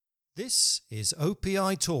This is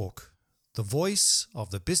OPI Talk, the voice of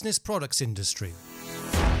the business products industry.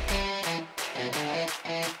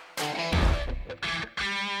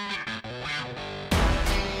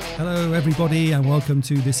 Hello everybody and welcome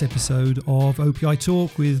to this episode of OPI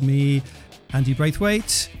Talk with me, Andy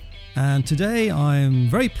Braithwaite. And today I'm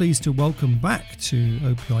very pleased to welcome back to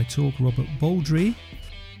OPI Talk Robert Baldry.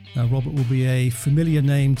 Now, Robert will be a familiar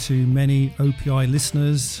name to many OPI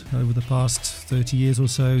listeners. Over the past 30 years or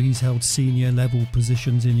so, he's held senior level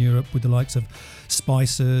positions in Europe with the likes of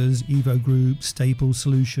Spicers, Evo Group, Staples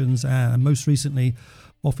Solutions, and most recently,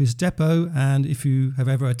 Office Depot. And if you have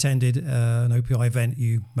ever attended an OPI event,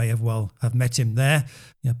 you may have met him there,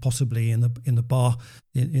 possibly in the bar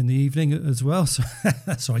in the evening as well. So,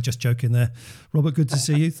 sorry, just joking there. Robert, good to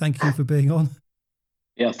see you. Thank you for being on.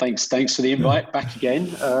 Yeah, thanks for the invite back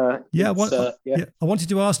again. I wanted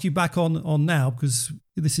to ask you back on now because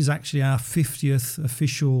this is actually our 50th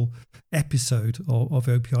official episode of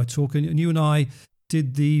OPI Talk, and you and I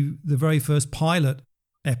did the very first pilot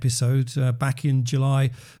episode back in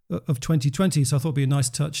July of 2020. So I thought it'd be a nice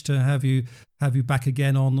touch to have you back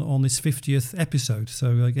again on this 50th episode.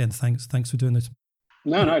 So again, thanks for doing this.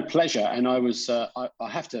 No, pleasure. And I was, I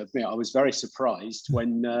have to admit, I was very surprised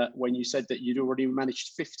when you said that you'd already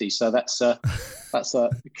managed 50. So that's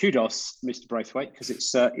kudos, Mr. Braithwaite, because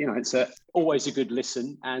it's always a good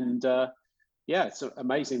listen, and it's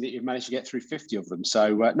amazing that you've managed to get through 50 of them.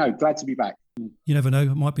 So no, glad to be back. You never know,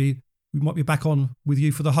 we might be back on with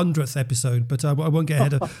you for the 100th episode, but I won't get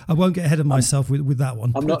ahead of myself with that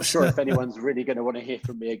one. I'm not sure if anyone's really going to want to hear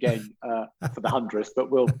from me again for the 100th, but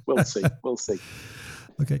we'll see. We'll see.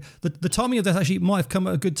 Okay. The timing of that actually might have come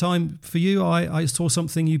at a good time for you. I saw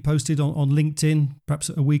something you posted on LinkedIn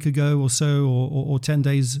perhaps a week ago or so, or 10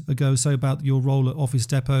 days ago, so about your role at Office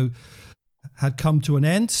Depot had come to an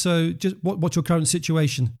end. So just what's your current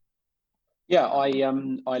situation? Yeah,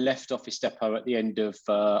 I left Office Depot at the end of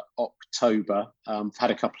October.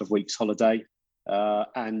 Had a couple of weeks holiday,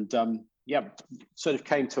 and sort of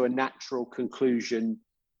came to a natural conclusion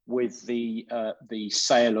with the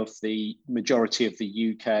sale of the majority of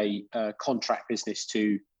the UK contract business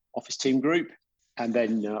to Office Team Group, and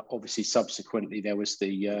then obviously subsequently there was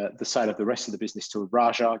the sale of the rest of the business to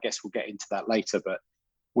Raja. I guess we'll get into that later, but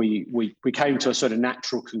we came to a sort of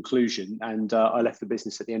natural conclusion, and I left the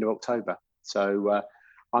business at the end of October. So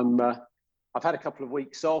I've had a couple of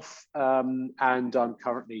weeks off, and I'm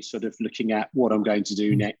currently sort of looking at what I'm going to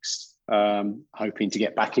do next. Hoping to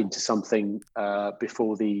get back into something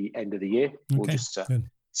before the end of the year. We'll just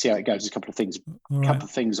see how it goes. There's a couple of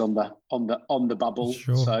things on the bubble.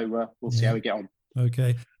 Sure. So we'll see how we get on.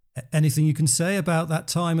 Okay. Anything you can say about that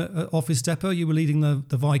time at Office Depot? You were leading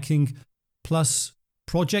the Viking Plus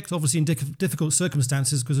project, obviously in difficult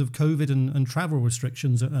circumstances because of COVID and travel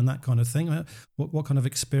restrictions and that kind of thing. What kind of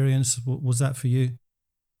experience was that for you?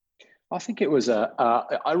 I think it was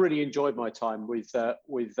I really enjoyed my time with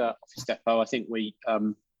Office Depot. I think we,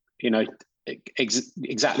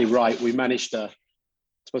 exactly right. We managed I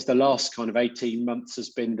suppose the last kind of 18 months has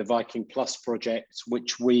been the Viking Plus project,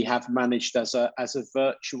 which we have managed as a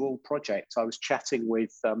virtual project. I was chatting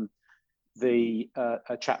with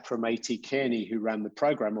a chap from AT Kearney who ran the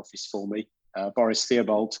program office for me, Boris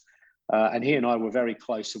Theobald, and he and I were very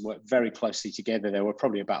close and worked very closely together. There were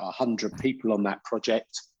probably about 100 people on that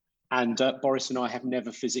project. And Boris and I have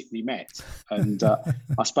never physically met. And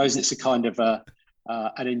I suppose it's a kind of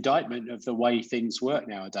an indictment of the way things work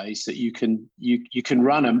nowadays, that you can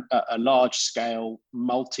run a large scale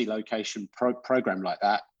multi-location program like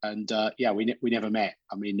that. And we never met.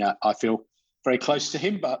 I mean, I feel very close to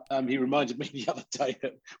him, but he reminded me the other day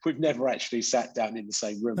that we've never actually sat down in the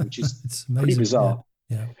same room, which is it's amazing, pretty bizarre.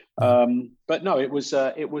 Yeah. But no, it was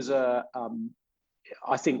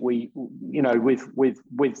I think we,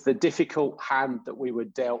 with the difficult hand that we were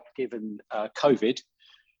dealt given COVID,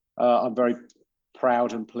 I'm very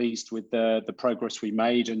proud and pleased with the progress we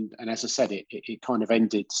made. And as I said, it kind of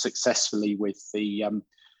ended successfully with the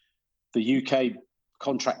UK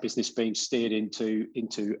contract business being steered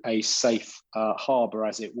into a safe harbour,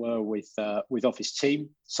 as it were, with Office Team.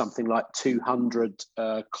 Something like 200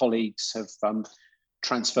 colleagues have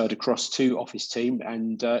transferred across to Office Team,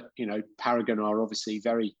 and Paragon are obviously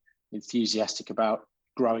very enthusiastic about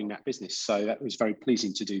growing that business, so that was very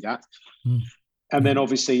pleasing to do that. And then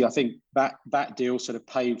obviously I think that deal sort of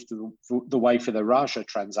paved the way for the Raja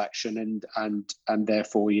transaction, and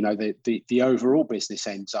therefore the overall business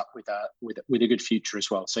ends up with a good future as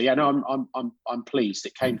well. So I'm pleased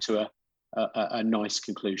it came to a nice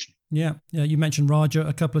conclusion. Yeah. You mentioned Raja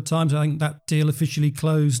a couple of times. I think that deal officially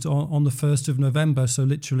closed on the 1st of November. So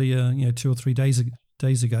literally, 2 or 3 days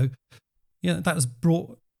days ago. Yeah, that has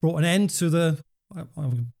brought an end to I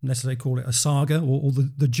wouldn't necessarily call it a saga or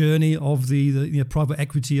the journey of the private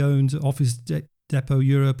equity owned Office Depot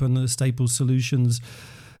Europe and the Staples Solutions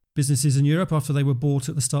businesses in Europe after they were bought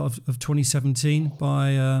at the start of 2017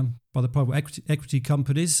 by the private equity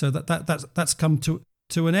companies. So that's come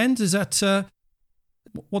to an end. Is that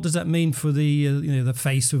what does that mean for the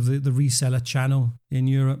face of the reseller channel in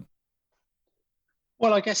Europe?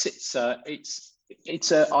 Well, I guess I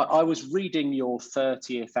was reading your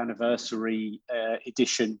 30th anniversary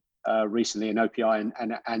edition recently in OPI,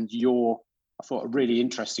 and I thought a really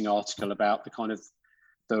interesting article about the kind of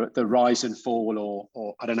the rise and fall,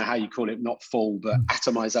 or I don't know how you call it, not fall, but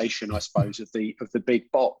atomization, I suppose, of the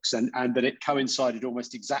big box, and that it coincided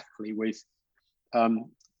almost exactly with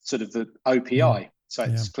sort of the OPI. So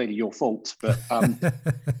it's clearly your fault, but I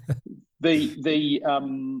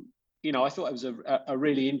thought it was a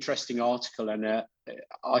really interesting article, and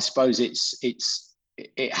I suppose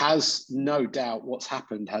it has no doubt what's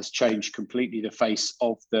happened has changed completely the face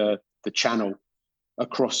of the channel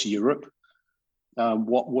across Europe.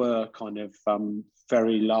 What were kind of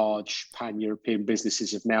very large pan-European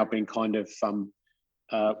businesses have now been kind of,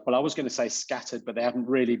 I was going to say scattered, but they haven't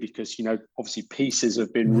really, because, obviously pieces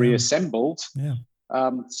have been reassembled. Yeah.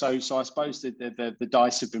 So I suppose that the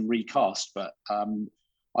dice have been recast, but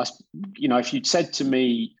if you'd said to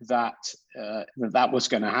me that that was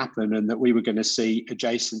going to happen and that we were going to see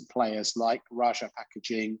adjacent players like Raja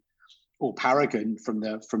Packaging or Paragon from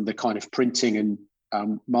the kind of printing and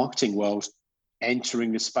marketing world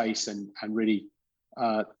entering the space and really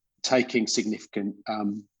taking significant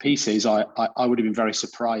pieces, I would have been very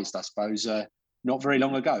surprised, I suppose, not very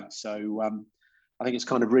long ago. So I think it's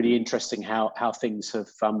kind of really interesting how things have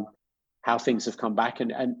come back,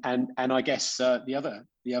 and I guess the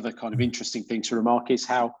other kind of interesting thing to remark is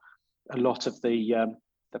how a lot of the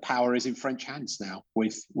power is in French hands now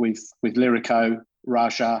with Lyrico,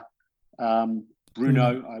 Raja,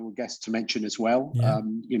 Bruno, I would guess to mention as well. Yeah.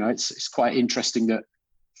 It's quite interesting that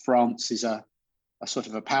France is a sort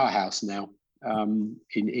of a powerhouse now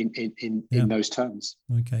in those terms.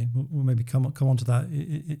 Okay, we'll maybe come on to that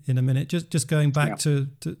in a minute. Just going back to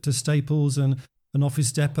Staples and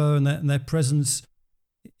Office Depot and their presence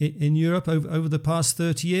in Europe over the past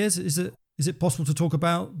 30 years. Is it possible to talk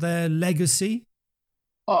about their legacy?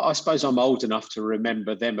 I suppose I'm old enough to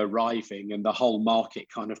remember them arriving and the whole market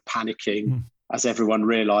kind of panicking as everyone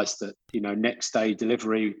realised that next day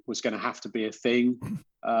delivery was going to have to be a thing.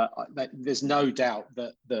 There's no doubt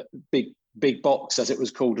that big box, as it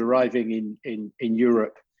was called, arriving in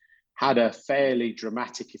Europe had a fairly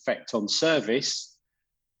dramatic effect on service.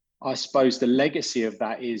 I suppose the legacy of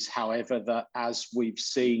that is, however, that as we've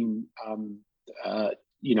seen,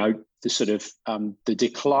 the sort of the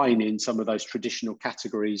decline in some of those traditional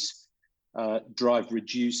categories drive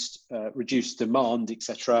reduced demand,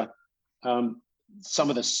 etc. Some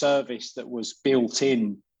of the service that was built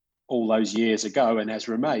in all those years ago and has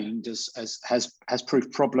remained has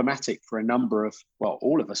proved problematic for a number of, well,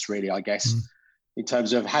 all of us really, I guess, in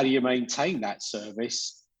terms of how do you maintain that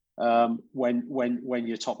service when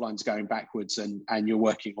your top line's going backwards and you're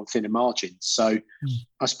working on thinner margins. So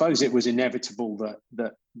I suppose it was inevitable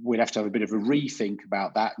that we'd have to have a bit of a rethink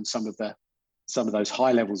about that, and some of those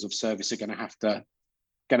high levels of service are going to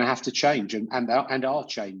have to change and are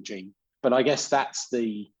changing. But I guess that's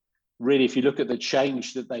really, if you look at the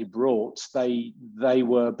change that they brought, they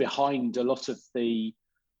were behind a lot of the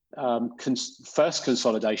first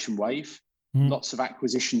consolidation wave, lots of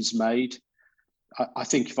acquisitions made. I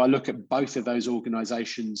think if I look at both of those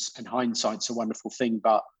organizations, and hindsight's a wonderful thing,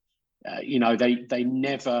 but they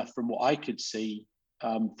never, from what I could see,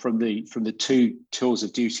 from the two tours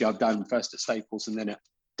of duty I've done, first at Staples and then at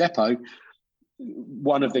Depot,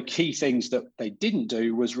 one of the key things that they didn't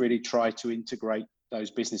do was really try to integrate those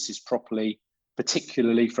businesses properly,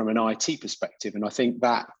 particularly from an IT perspective. And I think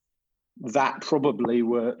that probably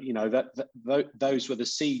were, those were the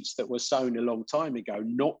seeds that were sown a long time ago,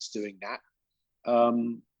 not doing that,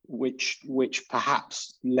 which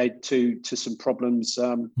perhaps led to some problems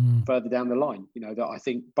further down the line. That I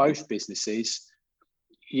think both businesses,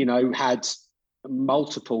 had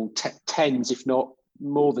multiple tens, if not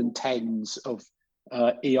more than tens of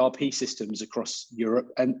ERP systems across Europe,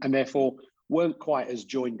 and therefore weren't quite as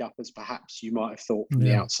joined up as perhaps you might have thought from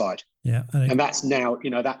the outside. Yeah, and that's now,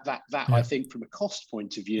 I think from a cost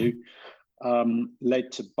point of view,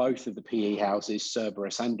 led to both of the PE houses,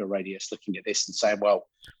 Cerberus and Aurelius, looking at this and saying, well,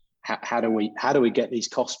 how do we get these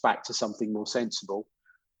costs back to something more sensible?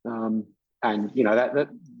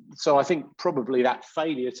 So I think probably that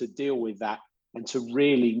failure to deal with that and to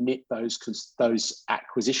really knit those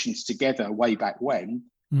acquisitions together way back when,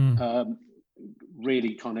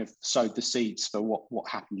 really kind of sowed the seeds for what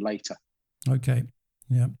happened later. Okay,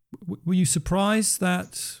 yeah. Were you surprised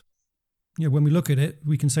that, when we look at it,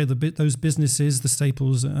 we can say those businesses, the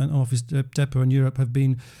Staples and Office Depot in Europe, have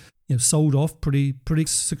been sold off pretty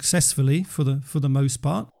successfully for the most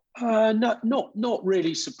part? No, not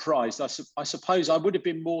really surprised. I suppose I would have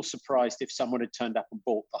been more surprised if someone had turned up and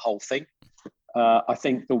bought the whole thing. I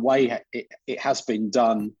think the way it has been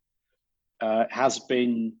done has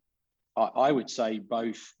been, I would say,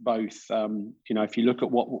 both. If you look at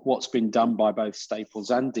what's been done by both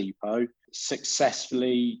Staples and Depot,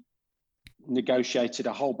 successfully negotiated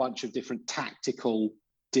a whole bunch of different tactical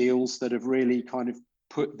deals that have really kind of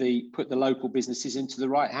put the local businesses into the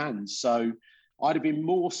right hands. So I'd have been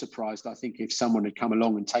more surprised, I think, if someone had come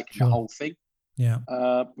along and taken the whole thing. Yeah.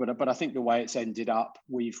 But I think the way it's ended up,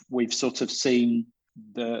 we've sort of seen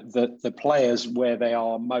the players where they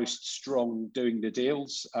are most strong doing the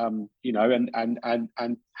deals, and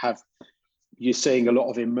have, you're seeing a lot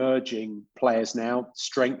of emerging players now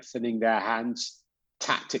strengthening their hands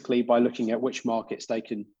tactically by looking at which markets they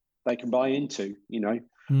can buy into,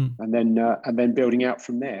 and then building out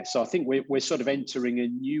from there. So I think we're sort of entering a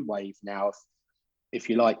new wave now of, if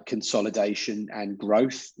you like, consolidation and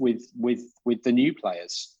growth with the new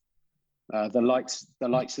players, the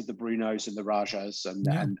likes of the Brunos and the Rajas and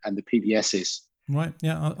the PBSs. Right.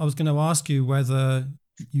 Yeah. I was going to ask you whether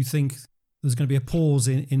you think there's going to be a pause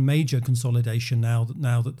in major consolidation now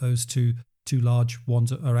that those two large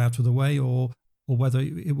ones are out of the way, or whether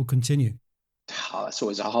it will continue. Oh, that's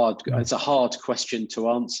always it's a hard question to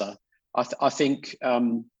answer. I think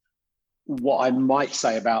what I might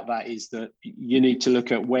say about that is that you need to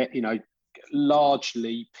look at where,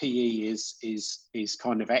 largely PE is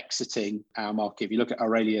kind of exiting our market. If you look at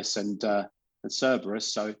Aurelius and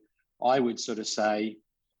Cerberus, so I would sort of say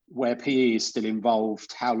where PE is still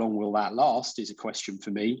involved, how long will that last is a question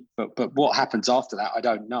for me. But what happens after that, I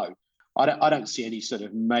don't know. I don't see any sort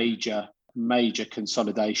of major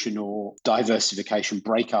consolidation or diversification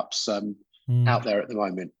breakups out there at the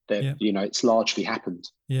moment. It's largely happened.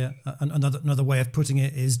 Yeah. Another way of putting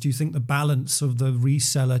it is, do you think the balance of the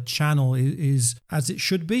reseller channel is as it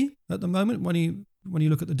should be at the moment when you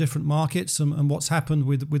look at the different markets and what's happened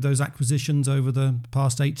with those acquisitions over the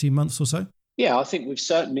past 18 months or so? Yeah, I think we've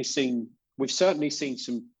certainly seen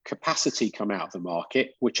some capacity come out of the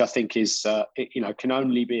market, which I think is can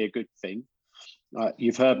only be a good thing.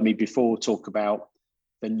 You've heard me before talk about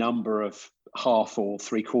the number of half or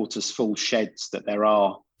three quarters full sheds that there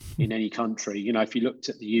are in any country. If you looked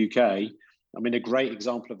at the UK, I mean, a great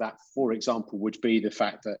example of that, for example, would be the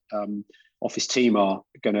fact that Office Team are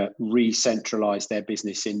going to re-centralise their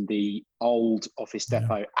business in the old Office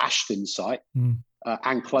Depot Ashton site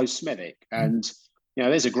and close Smethwick. And,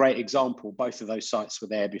 there's a great example. Both of those sites were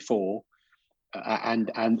there before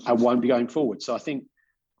and won't be going forward. So I think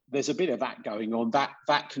there's a bit of that going on.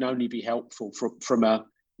 That can only be helpful from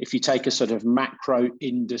if you take a sort of macro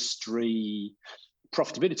industry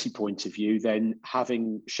profitability point of view, then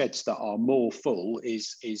having sheds that are more full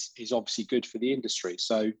is obviously good for the industry.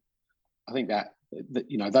 So I think that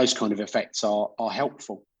those kind of effects are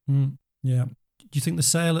helpful. Yeah. Do you think the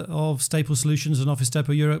sale of Staples Solutions and Office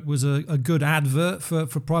Depot Europe was a good advert for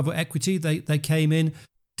private equity? They came in,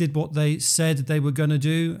 did what they said they were going to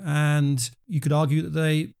do, and you could argue that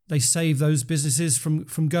they saved those businesses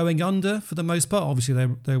from going under for the most part. Obviously,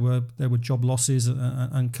 there were job losses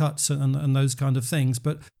and cuts and those kind of things.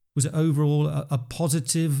 But was it overall a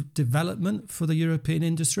positive development for the European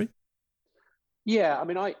industry? Yeah, I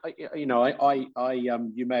mean,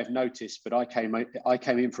 you may have noticed, but I came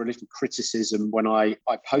in for a little criticism when I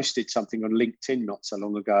posted something on LinkedIn not so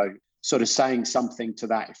long ago, sort of saying something to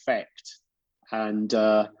that effect. And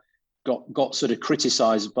got sort of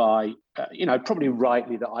criticised by, probably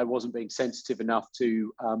rightly, that I wasn't being sensitive enough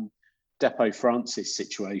to Depot France's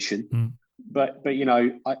situation. But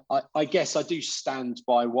I guess I do stand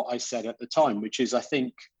by what I said at the time, which is I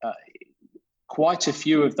think quite a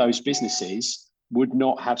few of those businesses would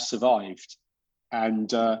not have survived.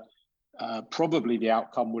 And probably the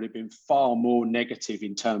outcome would have been far more negative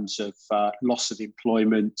in terms of loss of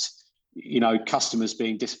employment, customers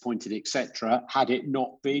being disappointed, etc., had it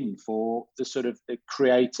not been for the sort of the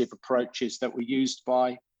creative approaches that were used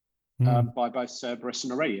by both Cerberus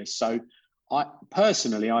and Aurelius. So I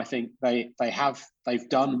think they've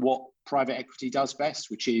done what private equity does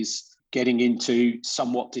best, which is getting into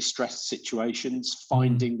somewhat distressed situations,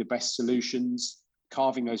 finding the best solutions,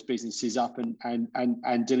 carving those businesses up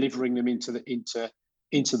and delivering them into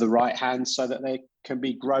the right hands so that can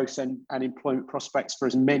be growth and employment prospects for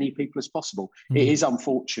as many people as possible. It is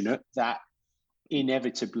unfortunate that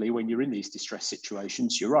inevitably, when you're in these distress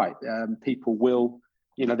situations, you're right, people will,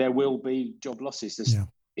 there will be job losses. There's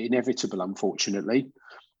inevitable, unfortunately.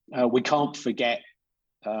 We can't forget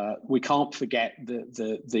the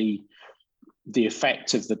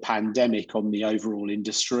effect of the pandemic on the overall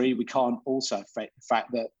industry. We can't also affect the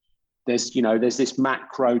fact that there's this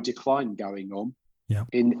macro decline going on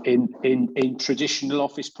in traditional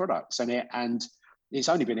office products, and it's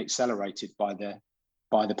only been accelerated by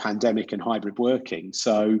the pandemic and hybrid working.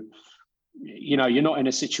 So you're not in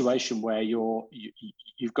a situation where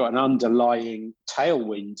you've got an underlying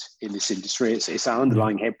tailwind in this industry. It's an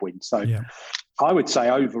underlying headwind. So I would say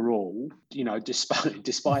overall,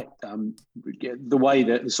 despite the way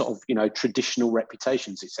that the sort of traditional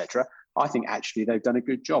reputations, etc., I think actually they've done a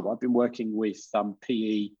good job. I've been working with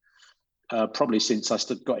PE probably since I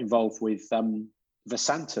got involved with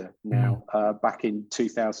Vasanta now back in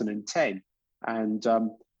 2010, and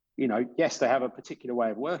yes, they have a particular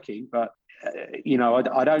way of working, but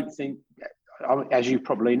I don't think, as you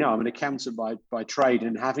probably know, I'm an accountant by trade,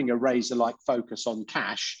 and having a razor-like focus on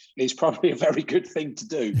cash is probably a very good thing to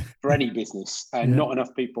do for any business, and not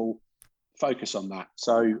enough people focus on that.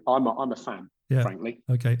 So I'm a fan, frankly.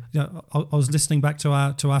 Okay. Yeah, I was listening back to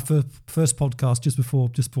our first podcast just before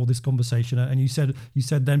this conversation, and you said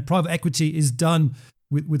then private equity is done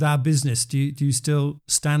with our business. Do you still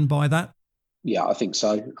stand by that? Yeah, I think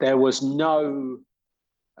so. There was no.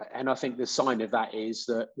 And I think the sign of that is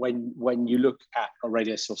that when you look at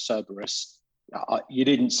Aurelius or Cerberus, you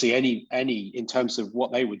didn't see any in terms of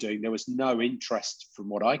what they were doing. There was no interest, from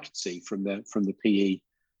what I could see, from the PE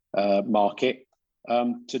market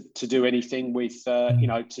to do anything with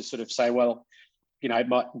to sort of say, well,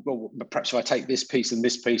 perhaps if I take this piece and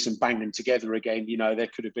this piece and bang them together again, there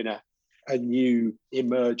could have been a new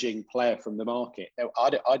emerging player from the market.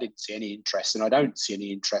 I didn't see any interest, and I don't see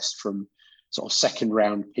any interest from sort of second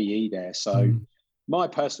round PE there. So my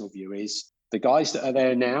personal view is the guys that are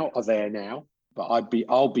there now, but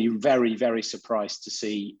I'll be very, very surprised to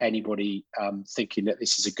see anybody thinking that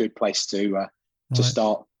this is a good place to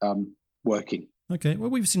start working. Okay. Well,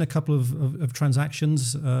 we've seen a couple of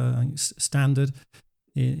transactions, Standard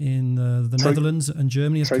in the Netherlands and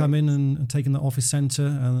Germany have come in and taken the office centre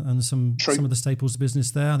and some of the Staples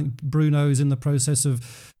business there. I think Bruno is in the process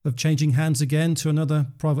of changing hands again to another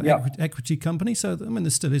private equity company. So, I mean,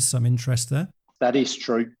 there still is some interest there. That is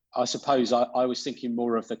true. I suppose I was thinking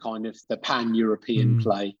more of the kind of the pan-European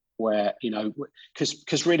play where,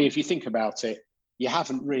 because really, if you think about it, you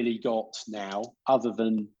haven't really got now, other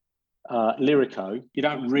than Lyrico, you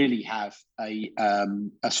don't really have a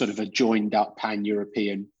sort of a joined up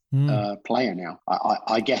pan-European player now.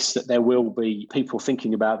 I guess that there will be people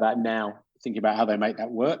thinking about that now, thinking about how they make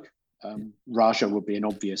that work. Raja would be an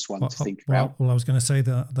obvious one to think about. Well, I was going to say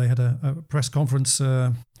that they had a press conference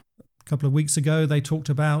a couple of weeks ago. They talked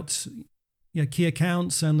about key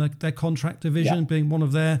accounts and their contract division being one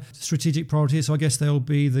of their strategic priorities. So I guess they'll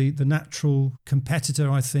be the natural competitor,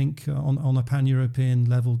 I think, on a pan-European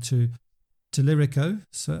level to Lyrico.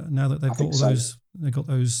 So now that they've got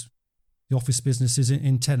the office businesses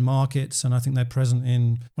in 10 markets, and I think they're present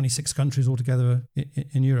in 26 countries altogether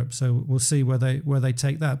in Europe. So we'll see where they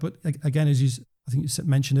take that. But again, I think you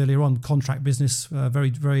mentioned earlier on, contract business, very,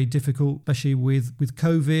 very difficult, especially with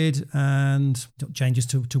COVID and changes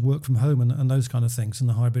to work from home and those kind of things in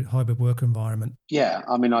the hybrid work environment. Yeah,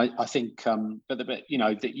 I mean, I think,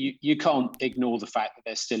 that you can't ignore the fact that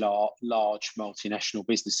there still are large multinational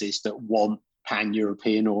businesses that want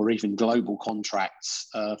pan-European or even global contracts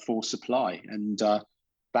for supply. And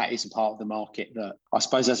that is a part of the market that I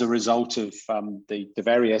suppose as a result of the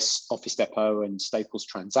various Office Depot and Staples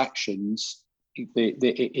transactions,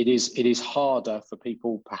 it is harder for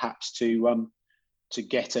people perhaps to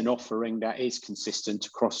get an offering that is consistent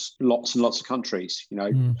across lots and lots of countries.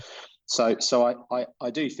 So I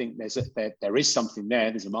do think there is something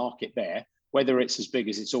there. There's a market there. Whether it's as big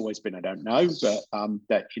as it's always been, I don't know.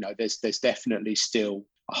 But there's definitely still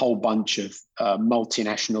a whole bunch of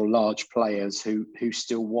multinational large players who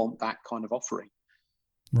still want that kind of offering.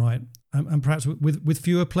 Right, and perhaps with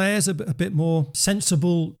fewer players, a bit more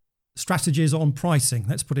sensible strategies on pricing.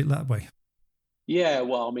 Let's put it that way. Yeah,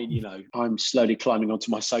 well, I mean, I'm slowly climbing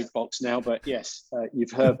onto my soapbox now, but yes,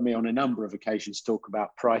 you've heard me on a number of occasions talk about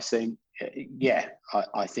pricing.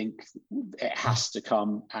 I think it has to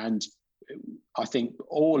come, and I think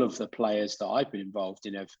all of the players that I've been involved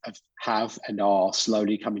in have and are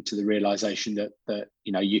slowly coming to the realization that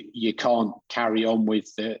you can't carry on with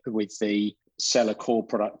the sell a core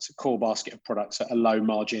basket of products at a low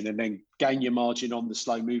margin and then gain your margin on the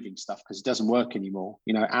slow moving stuff because it doesn't work anymore.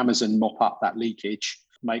 Amazon mop up that leakage,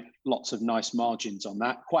 make lots of nice margins on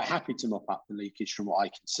that. Quite happy to mop up the leakage from what I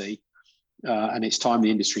can see. And it's time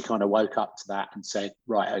the industry kind of woke up to that and said,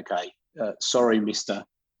 right, okay, sorry, Mr.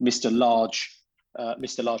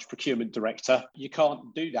 Large procurement director, you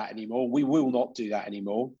can't do that anymore. We will not do that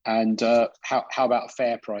anymore. And how about a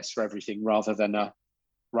fair price for everything rather than a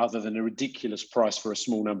ridiculous price for a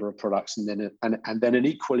small number of products, and then an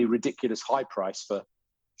equally ridiculous high price for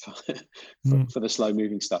the slow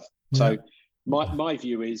moving stuff. Yeah. So my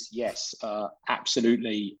view is yes,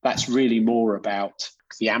 absolutely. That's really more about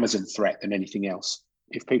the Amazon threat than anything else.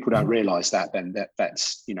 If people don't realize that, then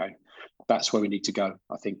that's where we need to go,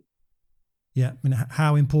 I think. Yeah, I mean,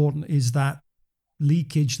 how important is that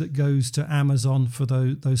leakage that goes to Amazon for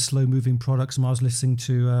those slow-moving products? And I was listening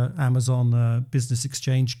to Amazon Business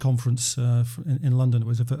Exchange conference in London. It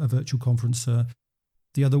was a virtual conference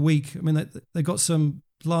the other week. I mean, they got some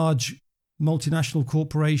large multinational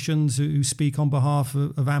corporations who speak on behalf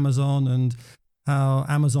of Amazon, and how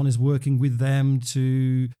Amazon is working with them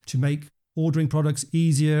to make ordering products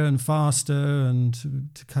easier and faster, and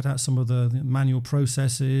to cut out some of the manual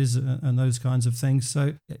processes and those kinds of things.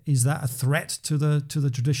 So is that a threat to the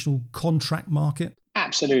traditional contract market?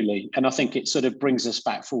 Absolutely. And I think it sort of brings us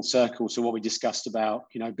back full circle to what we discussed about,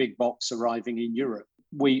 big box arriving in Europe.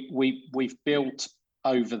 We've built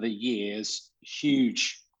over the years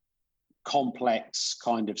huge, complex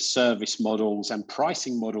kind of service models and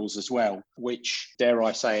pricing models as well, which, dare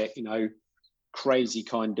I say it, crazy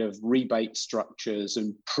kind of rebate structures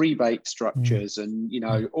and prebate structures and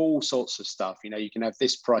all sorts of stuff. You can have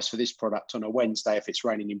this price for this product on a Wednesday if it's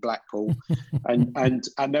raining in Blackpool, and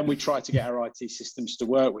then we try to get our IT systems to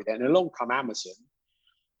work with it, and along come Amazon,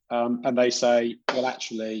 and they say, well,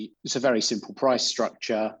 actually it's a very simple price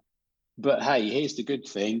structure, but hey, here's the good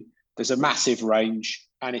thing, there's a massive range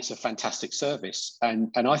and it's a fantastic service.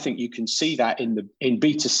 And I think you can see that in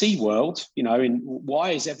B2C world, in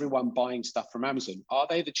why is everyone buying stuff from Amazon? Are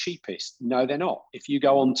they the cheapest? No, they're not. If you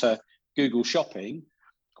go on to Google Shopping,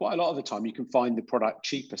 quite a lot of the time you can find the product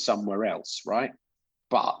cheaper somewhere else, right?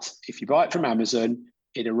 But if you buy it from Amazon,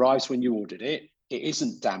 it arrives when you ordered it. It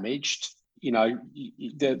isn't damaged. The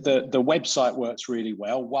website works really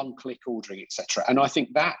well, one-click ordering, etc. And I think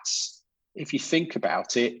that's, if you think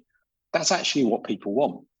about it, that's actually what people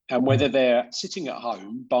want. And whether they're sitting at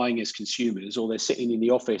home buying as consumers or they're sitting in the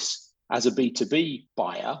office as a B2B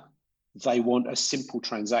buyer, they want a simple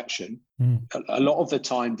transaction. A lot of the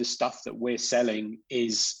time, the stuff that we're selling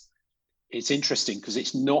it's interesting because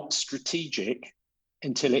it's not strategic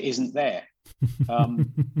until it isn't there.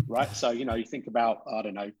 Right. So, you think about, I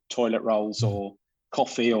don't know, toilet rolls or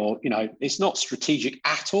coffee or, it's not strategic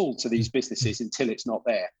at all to these businesses until it's not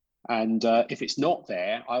there. And if it's not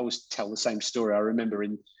there, I always tell the same story. I remember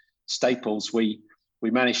in Staples, we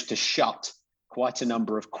managed to shut quite a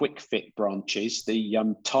number of quick fit branches, the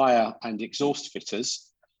tyre and exhaust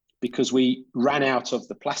fitters, because we ran out of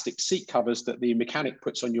the plastic seat covers that the mechanic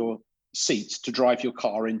puts on your seat to drive your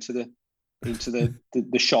car into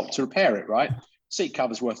the shop to repair it, right? Seat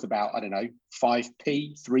cover's worth about, I don't know,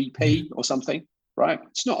 5p, 3p or something, right?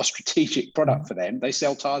 It's not a strategic product for them. They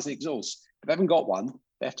sell tyres and exhausts. If they haven't got one,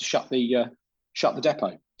 they have to shut the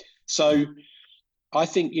depot. So I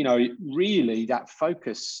think, really that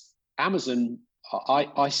focus, Amazon,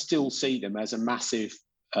 I still see them as a massive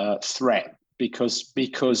threat because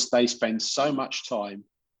they spend so much time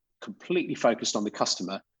completely focused on the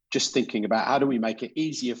customer, just thinking about how do we make it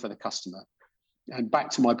easier for the customer. And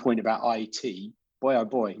back to my point about IT, boy, oh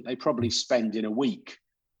boy, they probably spend in a week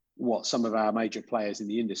what some of our major players in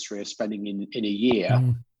the industry are spending in a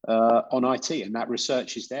year on IT, and that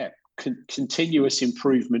research is there. Continuous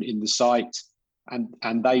improvement in the site,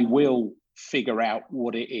 and they will figure out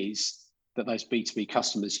what it is that those B2B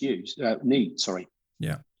customers need.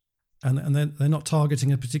 Yeah, and they're not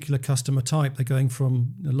targeting a particular customer type. They're going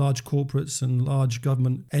from large corporates and large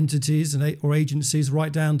government entities or agencies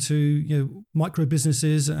right down to micro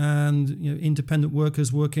businesses and independent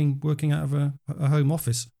workers working out of a home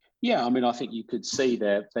office. Yeah, I mean, I think you could see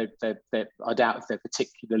I doubt if they're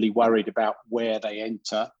particularly worried about where they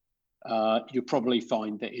enter. You'll probably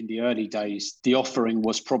find that in the early days, the offering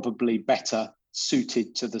was probably better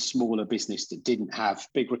suited to the smaller business that didn't have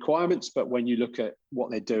big requirements. But when you look at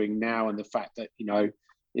what they're doing now and the fact that,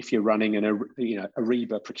 if you're running an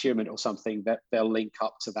Ariba procurement or something, that they'll link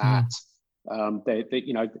up to that.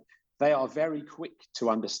 They are very quick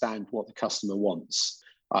to understand what the customer wants.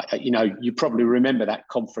 You probably remember that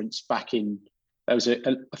conference back in That was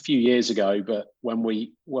a few years ago, but when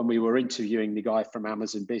we were interviewing the guy from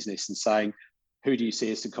Amazon Business and saying, who do you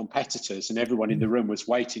see as the competitors? And everyone in the room was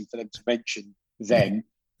waiting for them to mention them.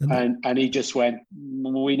 And he just went,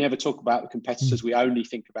 we never talk about the competitors. We only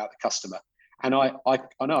think about the customer. And I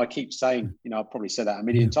know I keep saying, I've probably said that a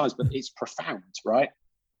million times, but it's profound, right?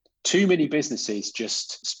 Too many businesses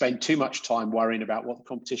just spend too much time worrying about what the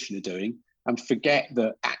competition are doing and forget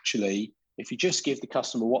that actually, if you just give the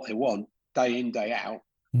customer what they want day in, day out,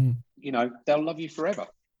 they'll love you forever.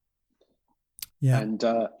 Yeah. And,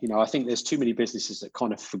 I think there's too many businesses that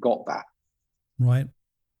kind of forgot that. Right.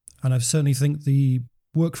 And I certainly think the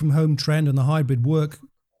work from home trend and the hybrid work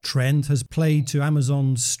trend has played to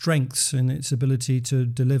Amazon's strengths in its ability to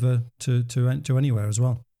deliver to anywhere as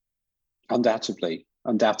well. Undoubtedly.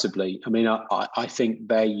 I mean, I think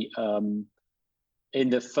they, in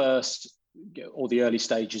the first or the early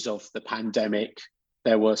stages of the pandemic,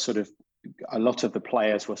 there were sort of a lot of the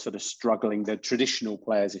players were sort of struggling. The traditional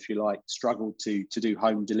players, if you like, struggled to do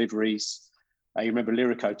home deliveries. You remember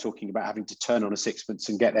Lyrico talking about having to turn on a sixpence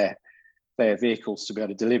and get their vehicles to be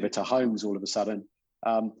able to deliver to homes all of a sudden.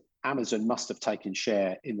 Amazon must have taken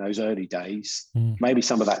share in those early days. Maybe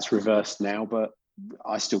some of that's reversed now, but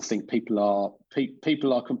I still think people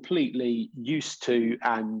are completely used to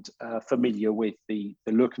and familiar with the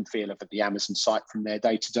look and feel of the Amazon site from their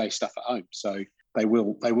day-to-day stuff at home. So they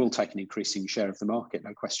will take an increasing share of the market,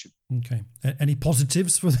 no question. Okay. Any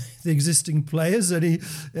positives for the existing players?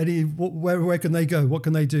 Where can they go? What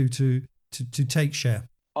can they do to take share?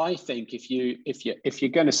 I think if you're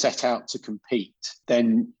going to set out to compete,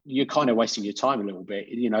 then you're kind of wasting your time a little bit.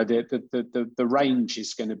 The range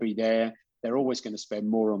is going to be there. They're always going to spend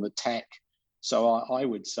more on the tech. So I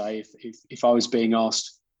would say if I was being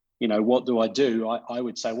asked, what do I do? I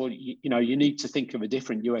would say, well, you need to think of a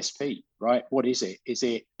different USP, right? What is it? Is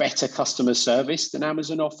it better customer service than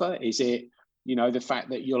Amazon offer? Is it, the fact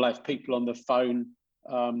that you'll have people on the phone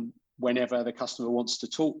whenever the customer wants to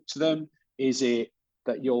talk to them? Is it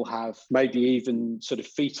that you'll have maybe even sort of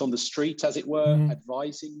feet on the street, as it were,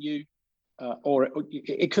 advising you? Or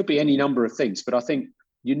it could be any number of things, but I think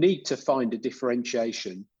you need to find a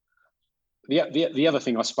differentiation. The other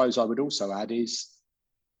thing I suppose I would also add is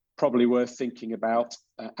probably worth thinking about,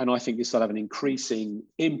 and I think this will have an increasing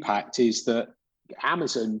impact, is that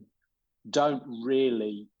Amazon don't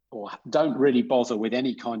really bother with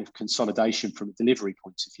any kind of consolidation from a delivery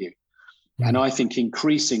point of view. And I think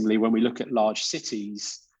increasingly when we look at large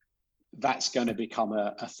cities, that's going to become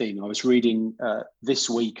a thing. I was reading this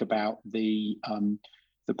week about the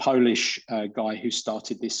Polish guy who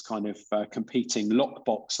started this kind of competing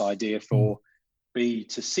lockbox idea for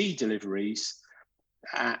B2C deliveries.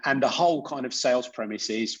 And the whole kind of sales premise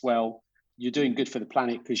is, well, you're doing good for the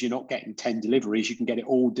planet because you're not getting 10 deliveries. You can get it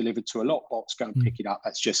all delivered to a lockbox, go and pick it up.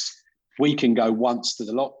 That's just, we can go once to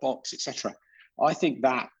the lockbox, etc. I think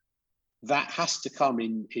that has to come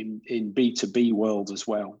in B2B world as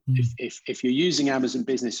well. If you're using Amazon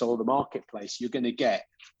Business or the marketplace, you're going to get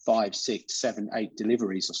 5, 6, 7, 8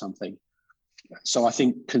 deliveries or something. So I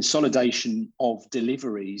think consolidation of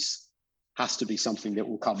deliveries has to be something that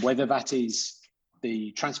will come, whether that is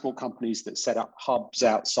the transport companies that set up hubs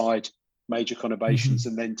outside major conurbations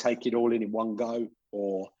and then take it all in one go,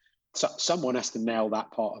 or someone has to nail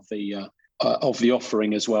that part of the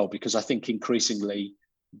offering as well, because I think increasingly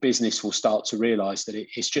business will start to realize that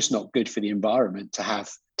it's just not good for the environment to have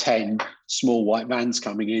 10 small white vans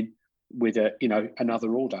coming in with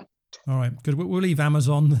another order. All right, good. We'll leave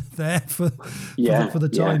Amazon there for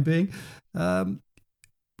the time being.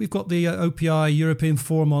 We've got the OPI European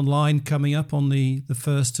Forum Online coming up on the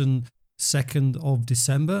 1st and 2nd of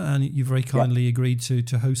December, and you very kindly agreed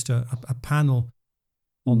to host a panel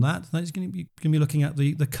on that. That's going to be looking at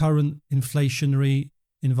the current inflationary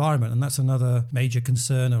environment, and that's another major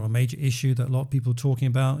concern or a major issue that a lot of people are talking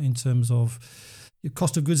about in terms of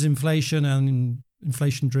cost of goods inflation and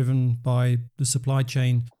inflation driven by the supply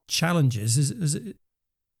chain challenges.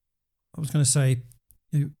 I was going to say,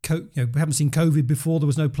 we haven't seen COVID before. There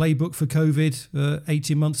was no playbook for COVID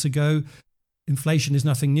 18 months ago. Inflation is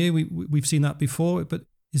nothing new. We've seen that before, but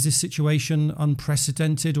is this situation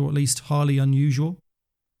unprecedented or at least highly unusual?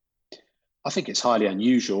 I think it's highly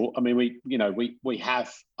unusual. I mean, we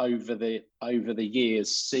have over the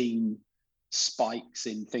years seen spikes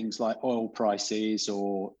in things like oil prices,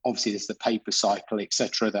 or obviously there's the paper cycle,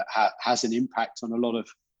 etc., that has an impact on a lot of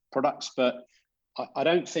products. But I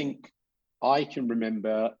don't think I can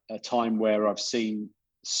remember a time where I've seen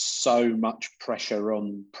so much pressure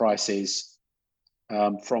on prices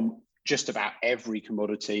from just about every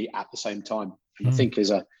commodity at the same time. And I think it's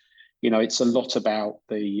a lot about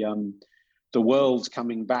the the world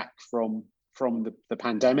coming back from the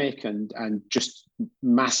pandemic and just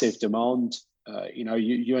massive demand.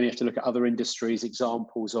 You only have to look at other industries,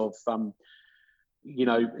 examples of,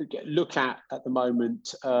 look at the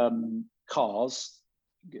moment, cars.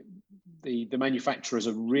 The manufacturers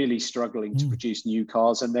are really struggling to produce new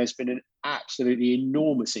cars, and there's been an absolutely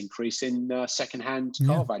enormous increase in second-hand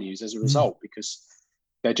car values as a result, because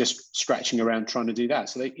they're just scratching around trying to do that.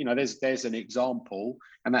 So there's an example,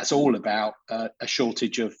 and that's all about a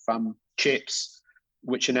shortage of chips,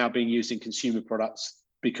 which are now being used in consumer products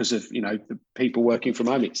because of the people working from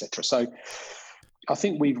home, etc. So I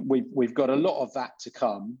think we've got a lot of that to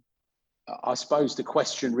come. I suppose the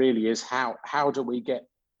question really is how do we get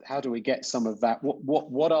some of that?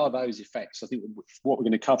 What are those effects? I think what we're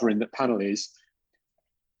going to cover in the panel is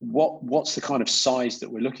what's the kind of size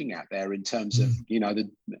that we're looking at there in terms of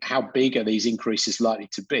how big are these increases likely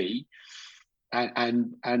to be,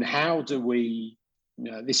 and how do we?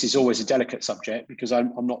 This is always a delicate subject, because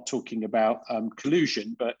I'm not talking about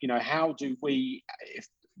collusion, but how do we, if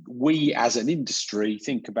we as an industry,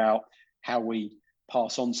 think about how we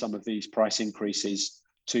pass on some of these price increases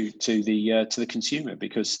to the consumer,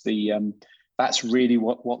 because that's really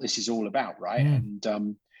what this is all about, right?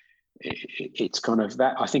 And it's kind of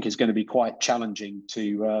that I think is going to be quite challenging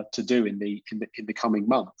to do in the coming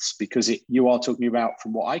months, because you are talking about,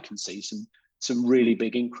 from what I can see, some really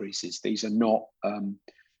big increases. These are not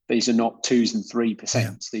 2s and 3%.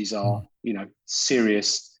 Yeah. These are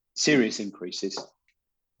serious increases.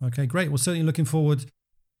 Okay, great. Well, certainly looking forward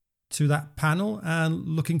to that panel, and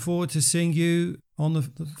looking forward to seeing you on the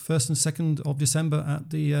 1st and 2nd of December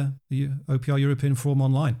at the OPI European Forum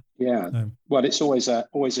online. Yeah, well, it's always a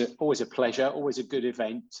pleasure, always a good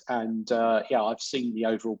event, and I've seen the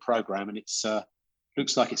overall program, and it's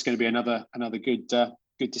looks like it's going to be another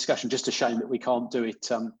good discussion. Just a shame that we can't do it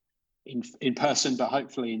in person, but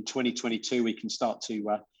hopefully in 2022 we can start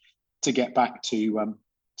to get back to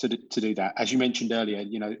do that. As you mentioned earlier,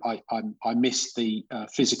 I miss the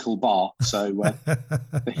physical bar, so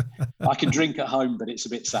I can drink at home, but it's a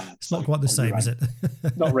bit sad. It's not quite the same, is it?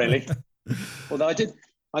 Not really. Although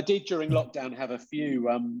I did during lockdown have a few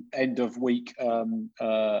end of week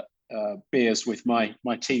beers with my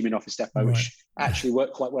team in Office Depot, which actually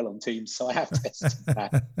worked quite well on Teams. So I have tested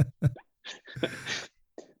that.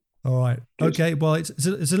 All right. Good. Okay. Well, it's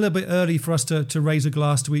a little bit early for us to raise a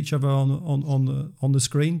glass to each other on the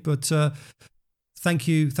screen, but thank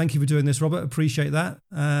you for doing this, Robert. Appreciate that.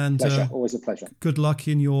 And pleasure. Always a pleasure. Good luck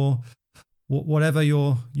in your whatever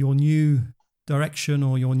your new direction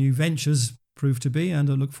or your new ventures prove to be, and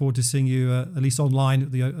I look forward to seeing you at least online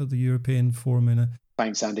at the European Forum.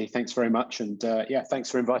 Thanks, Andy. Thanks very much, and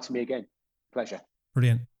thanks for inviting me again. Pleasure.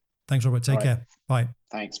 Brilliant. Thanks, Robert. Take care. Bye.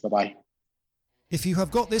 Thanks. Bye-bye. If you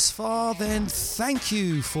have got this far, then thank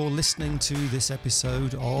you for listening to this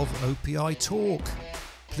episode of OPI Talk.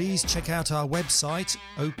 Please check out our website,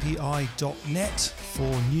 opi.net,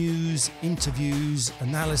 for news, interviews,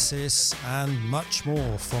 analysis, and much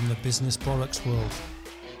more from the business products world.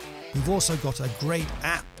 We've also got a great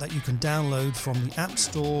app that you can download from the App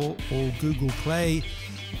Store or Google Play.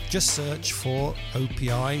 Just search for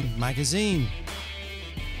OPI Magazine.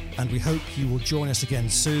 And we hope you will join us again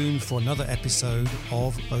soon for another episode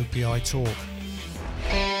of OPI Talk.